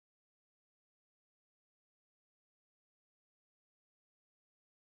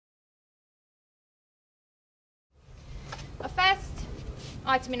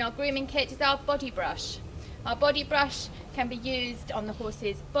item in our grooming kit is our body brush. Our body brush can be used on the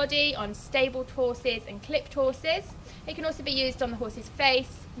horse's body, on stabled horses and clipped horses. It can also be used on the horse's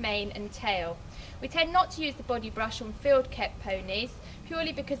face, mane and tail. We tend not to use the body brush on field-kept ponies,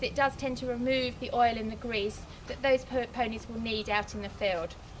 purely because it does tend to remove the oil and the grease that those ponies will need out in the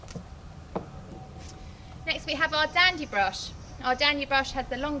field. Next we have our dandy brush. Our dandy brush has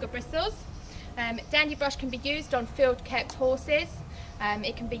the longer bristles. Dandy brush can be used on field-kept horses.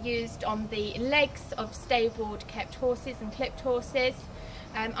 It can be used on the legs of stabled kept horses and clipped horses.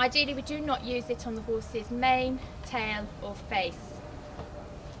 Ideally we do not use it on the horse's mane, tail or face.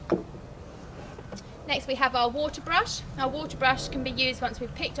 Next we have our water brush. Our water brush can be used once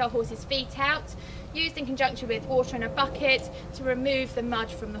we've picked our horse's feet out, used in conjunction with water in a bucket to remove the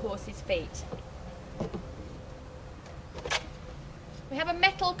mud from the horse's feet. We have a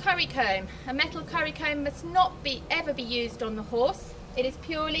metal curry comb. A metal curry comb must not ever be used on the horse. It is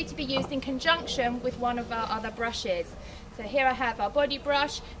purely to be used in conjunction with one of our other brushes. So here I have our body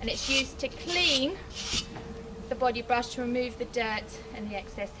brush, and it's used to clean the body brush to remove the dirt and the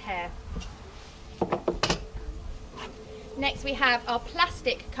excess hair. Next we have our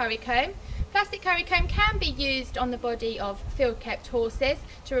plastic curry comb. Plastic curry comb can be used on the body of field-kept horses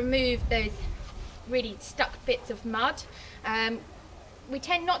to remove those really stuck bits of mud. We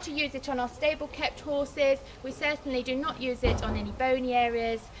tend not to use it on our stable-kept horses. We certainly do not use it on any bony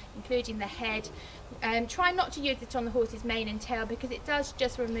areas, including the head. Try not to use it on the horse's mane and tail because it does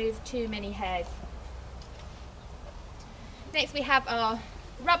just remove too many hairs. Next we have our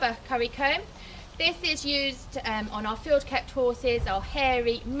rubber curry comb. This is used on our field-kept horses, our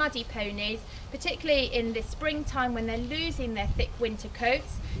hairy, muddy ponies, particularly in the springtime when they're losing their thick winter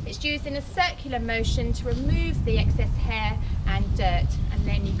coats. It's used in a circular motion to remove the excess hair and dirt, and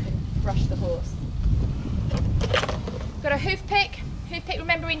then you can brush the horse. Got a hoof pick. Hoof pick,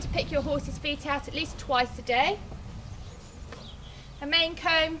 remembering to pick your horse's feet out at least twice a day. A mane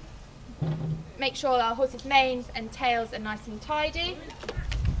comb. Make sure our horse's manes and tails are nice and tidy.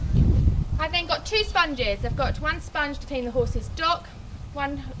 I've then got two sponges. I've got one sponge to clean the horse's dock,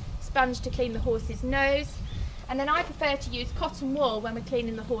 one sponge to clean the horse's nose, and then I prefer to use cotton wool when we're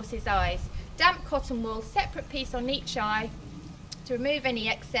cleaning the horse's eyes. Damp cotton wool, separate piece on each eye to remove any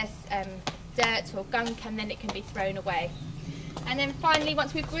excess dirt or gunk, and then it can be thrown away. And then finally,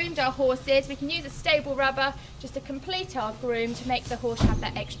 once we've groomed our horses, we can use a stable rubber just to complete our groom to make the horse have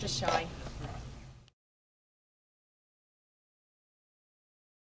that extra shine.